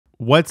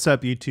What's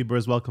up,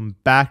 YouTubers? Welcome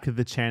back to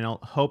the channel.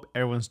 Hope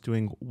everyone's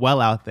doing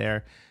well out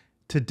there.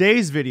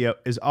 Today's video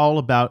is all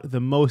about the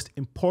most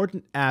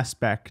important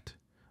aspect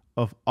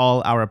of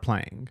all our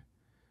playing.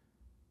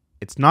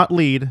 It's not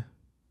lead,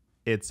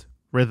 it's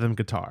rhythm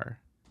guitar.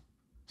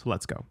 So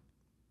let's go.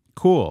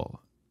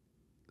 Cool.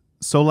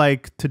 So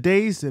like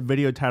today's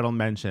video title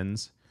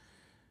mentions,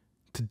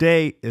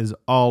 today is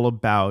all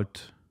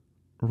about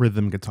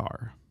rhythm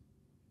guitar,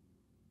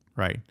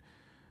 right?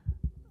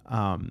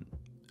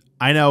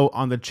 I know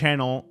on the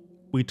channel,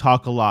 we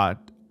talk a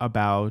lot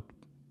about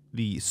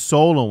the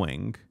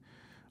soloing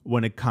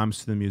when it comes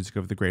to the music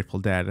of the Grateful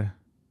Dead.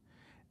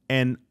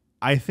 And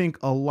I think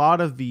a lot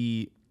of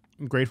the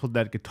Grateful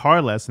Dead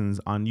guitar lessons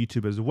on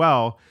YouTube as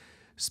well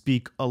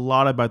speak a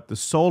lot about the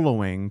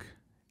soloing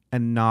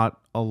and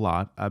not a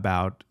lot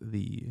about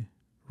the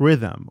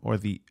rhythm or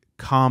the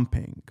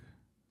comping,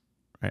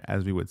 right,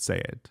 as we would say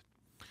it.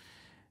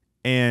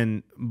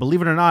 And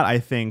believe it or not, I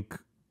think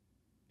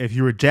if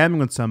you were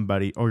jamming with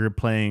somebody or you're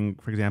playing,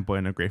 for example,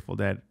 in a Grateful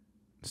Dead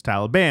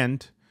style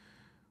band,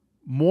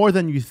 more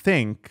than you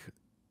think,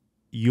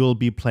 you'll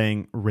be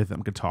playing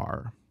rhythm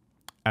guitar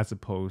as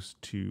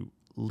opposed to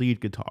lead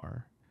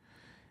guitar.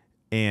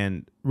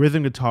 And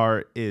rhythm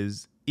guitar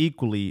is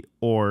equally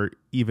or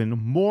even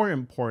more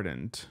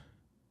important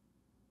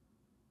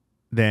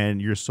than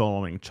your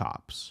soloing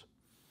chops.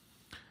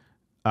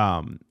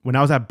 When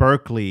I was at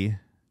Berkeley,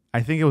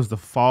 I think it was the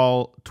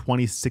fall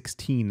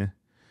 2016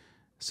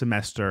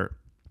 semester,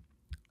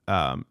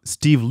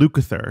 Steve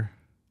Lukather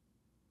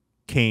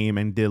came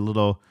and did a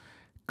little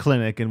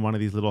clinic in one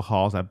of these little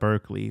halls at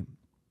Berkeley.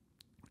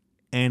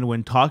 And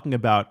when talking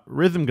about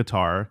rhythm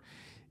guitar,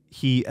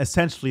 he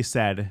essentially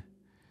said,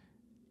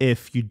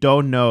 if you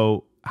don't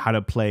know how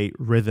to play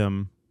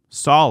rhythm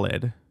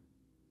solid,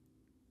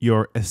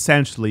 you're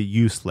essentially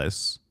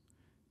useless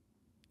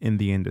in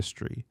the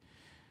industry.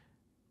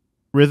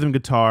 Rhythm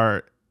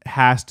guitar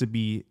has to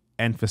be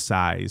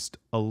emphasized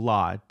a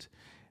lot.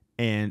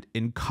 And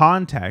in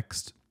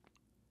context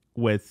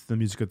with the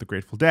music of the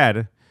Grateful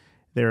Dead,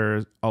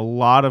 there's a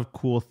lot of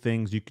cool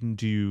things you can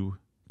do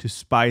to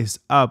spice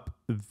up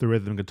the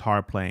rhythm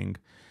guitar playing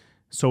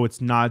so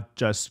it's not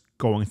just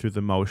going through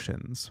the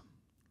motions,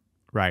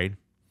 right?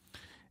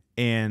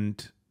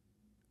 And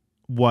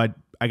what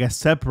I guess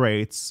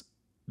separates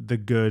the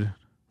good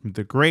from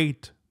the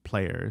great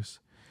players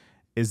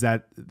is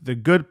that the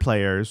good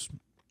players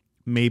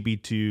may be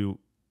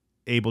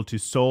able to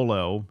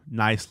solo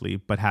nicely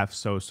but have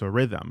so-so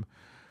rhythm,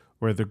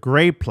 where the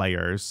great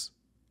players,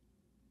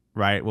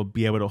 right, will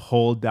be able to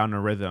hold down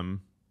a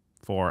rhythm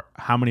for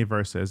how many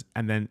verses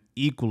and then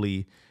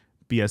equally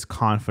be as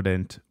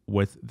confident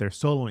with their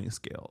soloing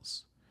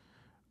skills,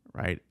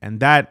 right? And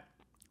that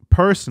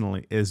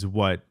personally is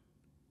what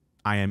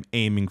I am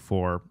aiming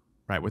for,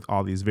 right, with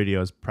all these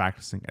videos,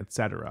 practicing,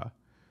 etc.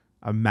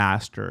 A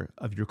master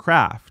of your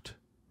craft,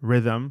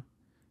 rhythm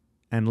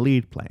and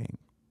lead playing.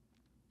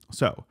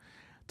 So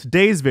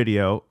today's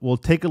video, we'll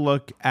take a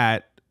look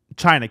at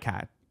China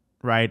Cat,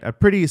 right? A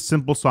pretty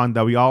simple song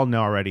that we all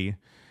know already.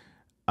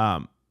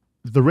 The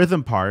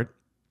rhythm part,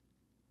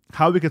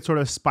 how we could sort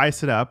of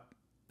spice it up,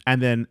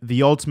 and then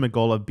the ultimate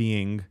goal of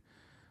being,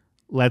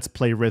 let's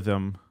play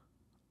rhythm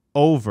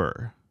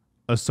over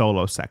a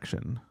solo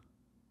section.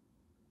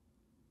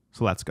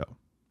 So let's go.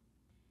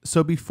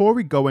 So before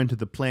we go into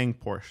the playing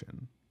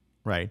portion,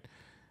 right,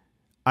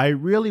 I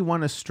really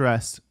want to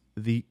stress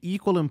the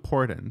equal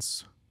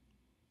importance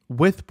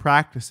with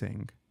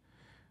practicing,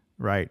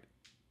 right,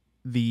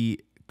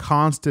 the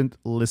constant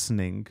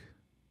listening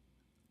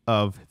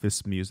of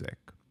this music.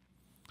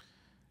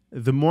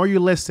 The more you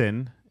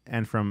listen,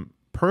 and from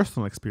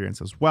personal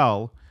experience as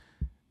well,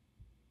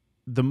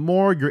 the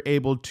more you're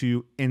able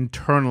to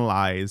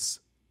internalize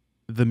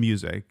the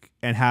music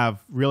and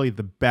have really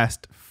the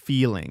best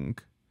feeling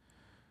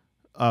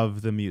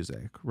of the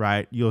music,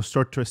 right? You'll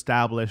start to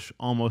establish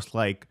almost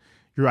like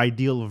your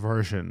ideal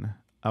version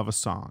of a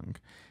song,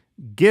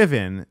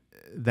 given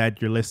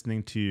that you're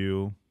listening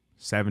to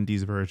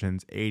 70s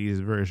versions, 80s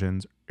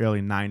versions,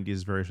 early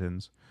 90s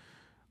versions,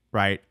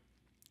 right?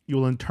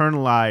 You'll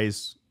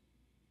internalize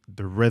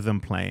the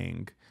rhythm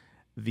playing,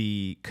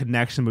 the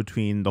connection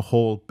between the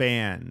whole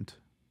band,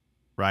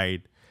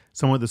 right?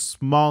 Some of the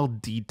small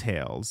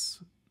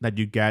details that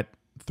you get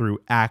through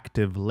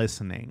active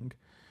listening,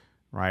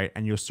 right?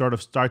 And you'll sort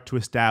of start to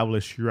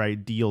establish your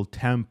ideal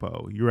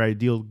tempo, your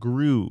ideal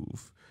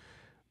groove,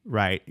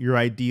 right? Your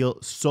ideal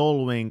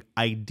soloing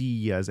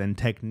ideas and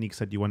techniques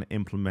that you want to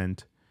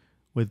implement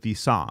with these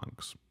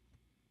songs.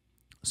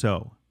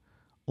 So,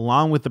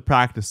 along with the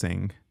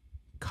practicing,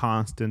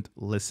 constant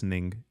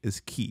listening is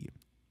key.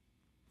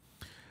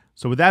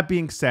 So with that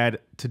being said,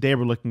 today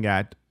we're looking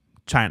at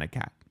China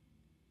Cat.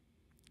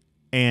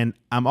 And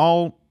I'm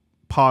all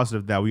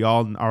positive that we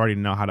all already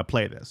know how to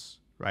play this,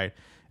 right?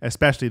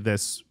 Especially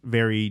this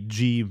very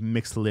G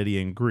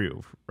Mixolydian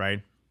groove,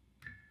 right?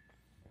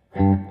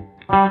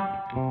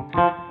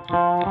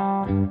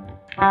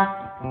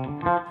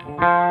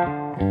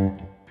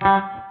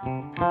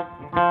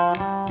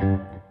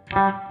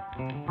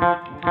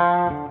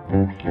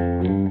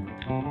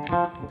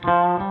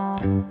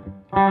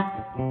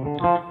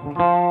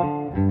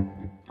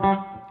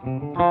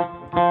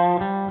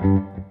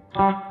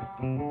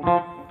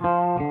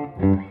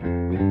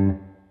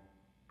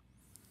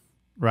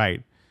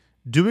 Right.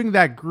 Doing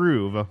that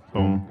groove,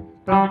 boom,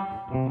 boom,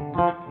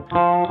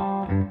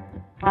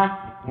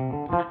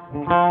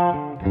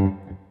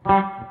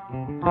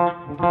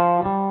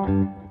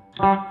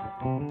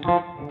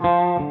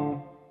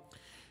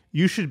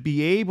 you should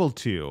be able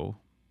to,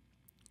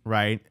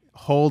 right,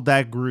 hold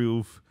that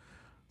groove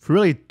for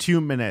really 2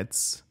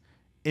 minutes,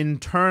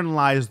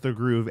 internalize the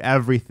groove,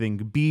 everything,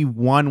 be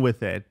one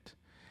with it,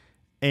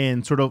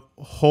 and sort of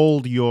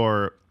hold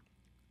your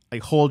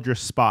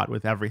spot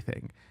with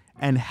everything,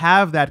 and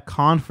have that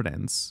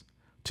confidence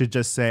to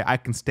just say, I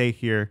can stay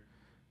here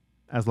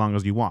as long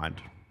as you want.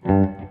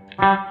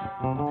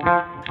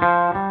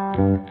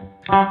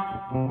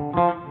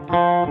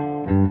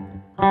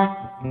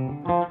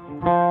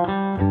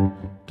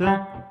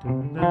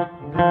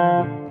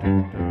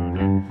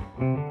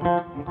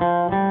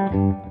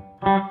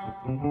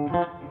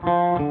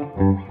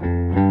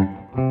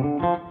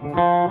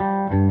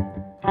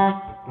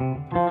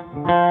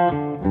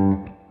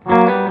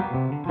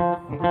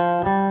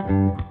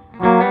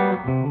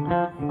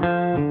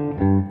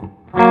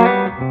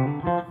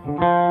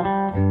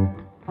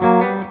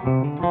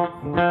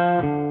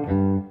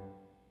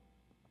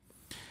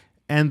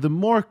 And the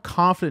more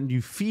confident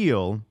you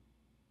feel,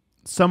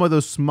 some of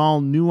those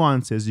small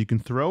nuances you can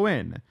throw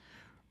in,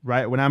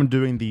 right? When I'm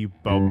doing the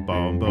boom,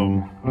 boom,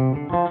 boom,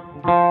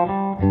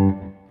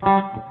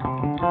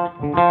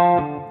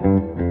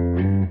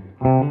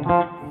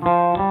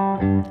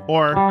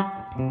 or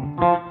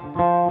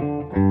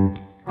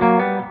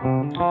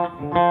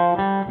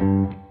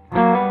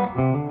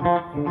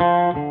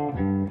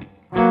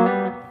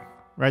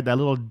right, that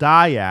little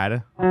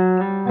dyad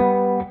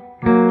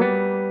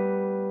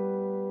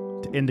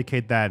to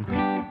indicate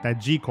that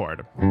G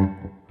chord.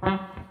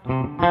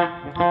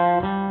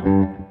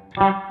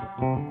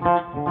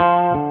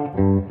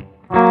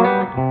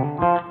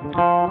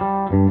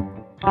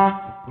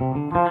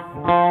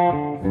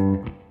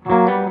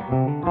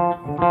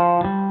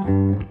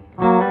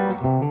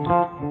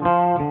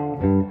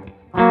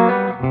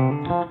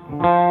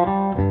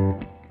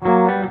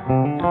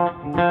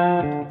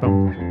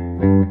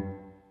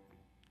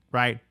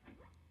 Right.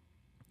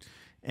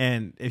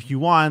 And if you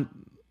want,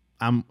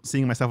 I'm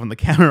seeing myself on the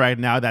camera right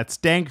now, that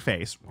stank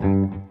face.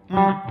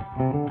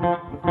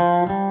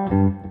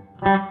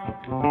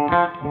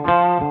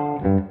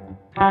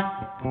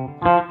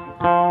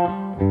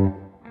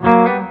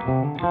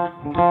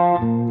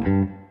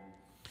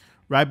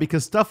 Right?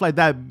 Because stuff like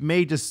that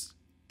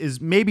is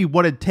maybe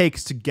what it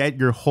takes to get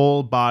your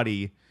whole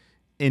body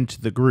into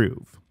the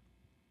groove.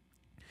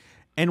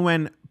 And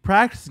when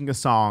practicing a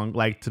song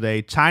like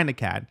today, China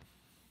Cat,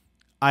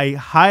 I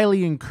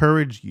highly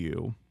encourage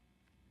you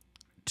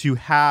to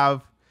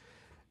have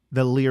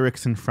the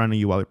lyrics in front of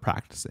you while you're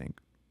practicing,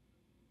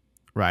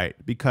 right?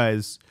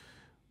 Because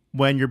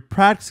when you're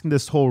practicing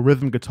this whole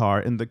rhythm guitar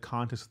in the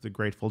context of the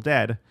Grateful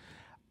Dead,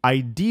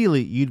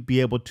 ideally you'd be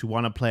able to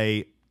want to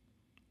play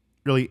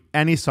really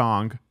any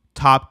song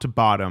top to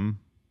bottom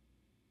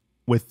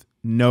with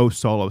no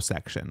solo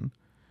section,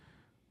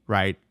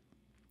 right?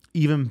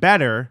 Even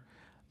better,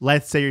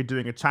 let's say you're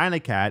doing a China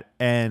Cat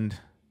and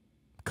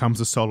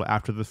comes a solo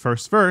after the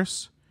first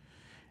verse,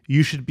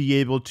 you should be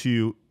able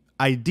to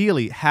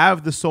ideally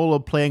have the solo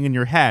playing in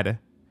your head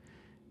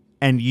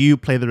and you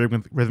play the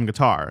rhythm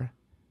guitar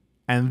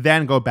and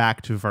then go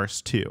back to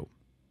verse 2,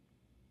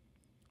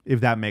 if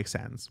that makes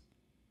sense.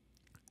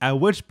 At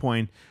which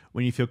point,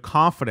 when you feel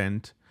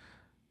confident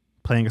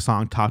playing a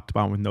song top to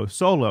bottom with no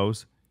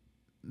solos,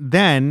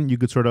 then you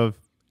could sort of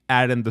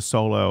add in the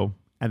solo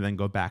and then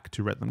go back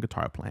to rhythm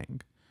guitar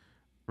playing,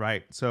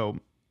 right? So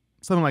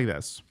something like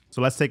this.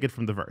 So let's take it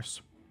from the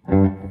verse.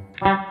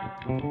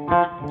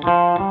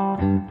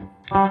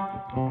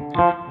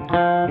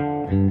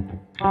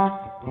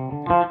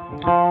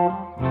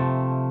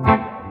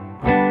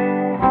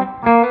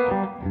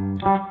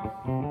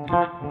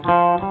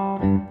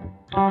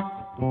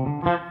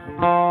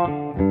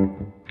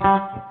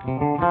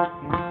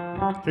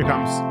 Here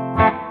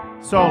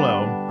comes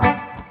solo.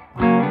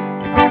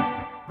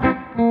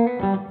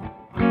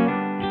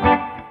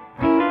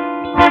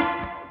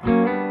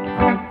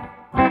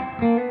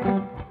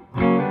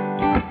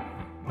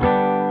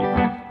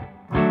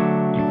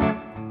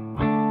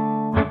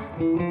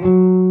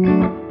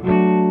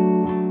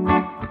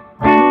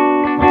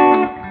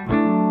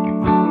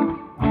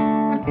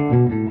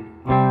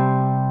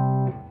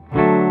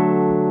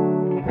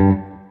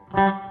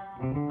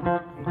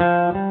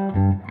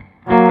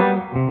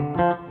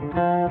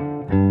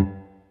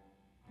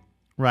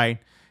 Right.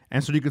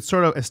 And so you could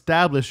sort of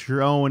establish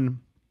your own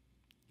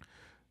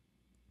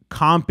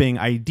comping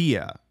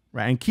idea,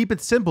 right? And keep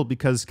it simple,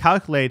 because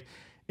calculate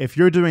if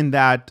you're doing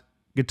that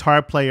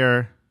guitar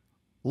player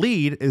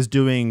lead is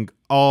doing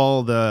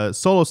all the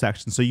solo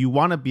sections. So you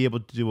want to be able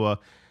to do a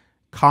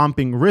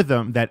comping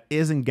rhythm that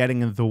isn't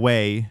getting in the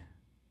way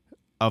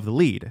of the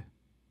lead,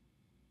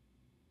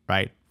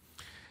 right?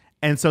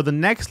 And so the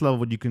next level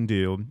what you can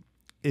do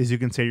is you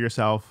can say to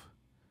yourself,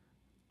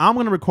 I'm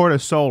going to record a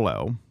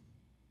solo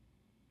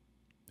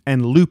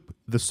and loop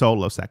the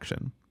solo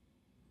section,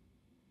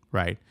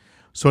 right?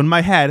 So in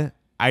my head,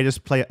 I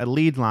just play a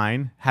lead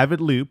line, have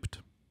it looped.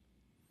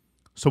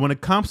 So when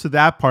it comes to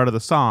that part of the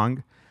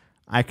song,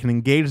 I can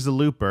engage the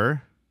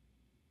looper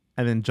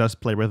and then just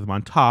play rhythm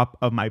on top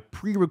of my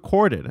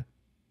pre-recorded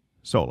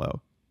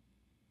solo.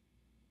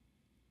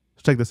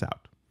 Let's check this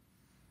out.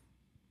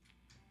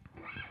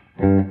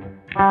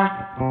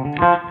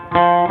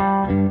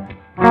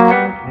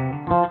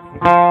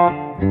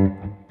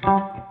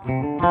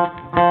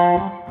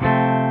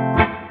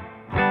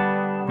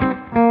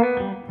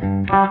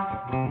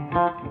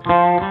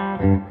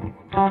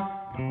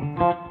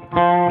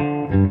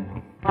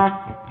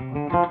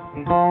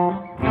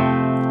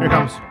 Here it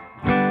comes.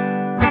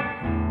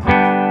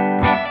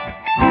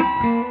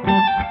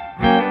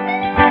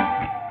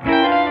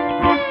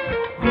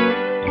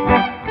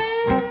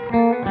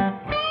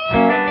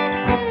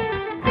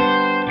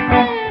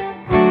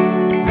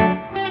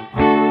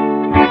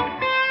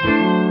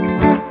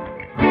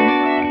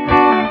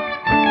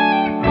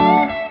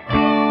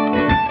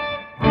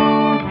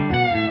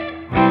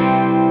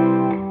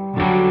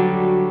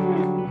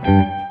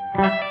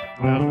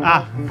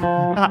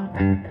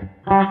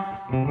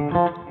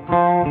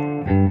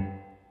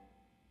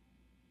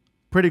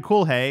 Pretty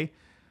cool, hey?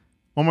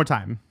 One more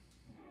time.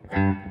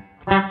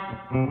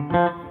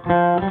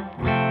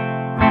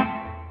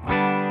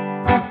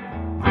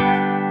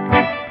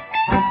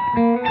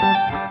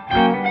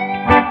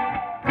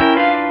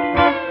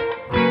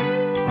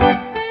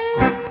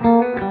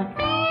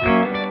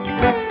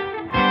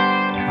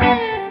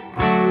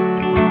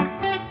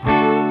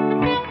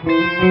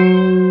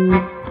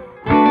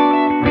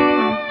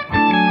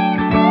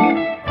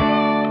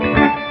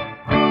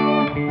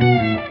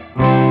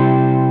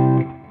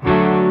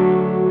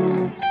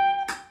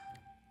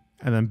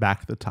 And then back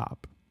to the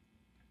top.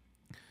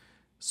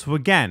 So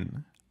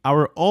again,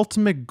 our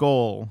ultimate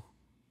goal,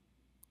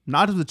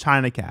 not just the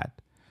China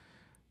Cat,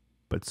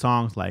 but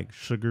songs like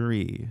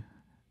Sugaree,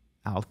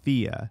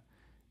 Althea,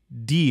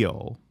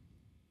 Deal,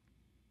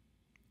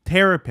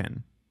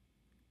 Terrapin,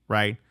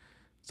 right?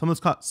 Some of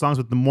those songs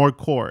with the more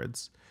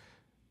chords,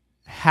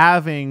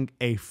 having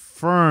a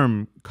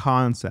firm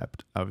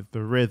concept of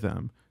the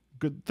rhythm,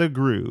 the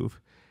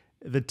groove,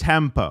 the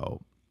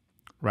tempo,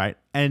 right?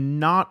 And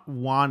not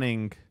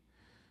wanting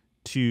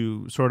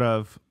to sort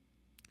of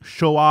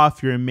show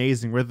off your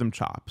amazing rhythm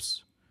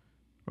chops,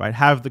 right?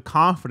 Have the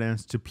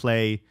confidence to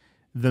play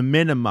the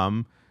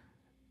minimum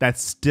that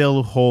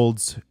still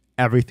holds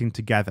everything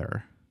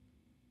together.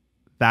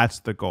 That's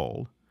the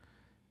goal.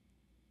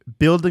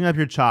 Building up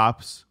your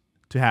chops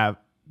to have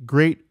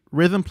great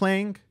rhythm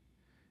playing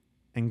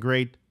and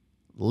great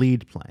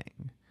lead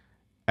playing.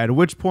 At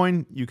which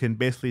point you can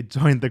basically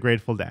join the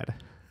Grateful Dead.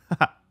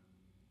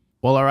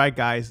 Well, all right,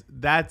 guys,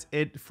 that's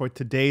it for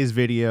today's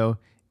video.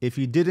 If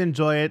you did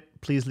enjoy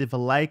it, please leave a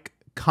like,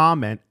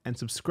 comment, and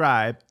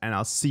subscribe, and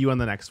I'll see you on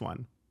the next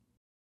one.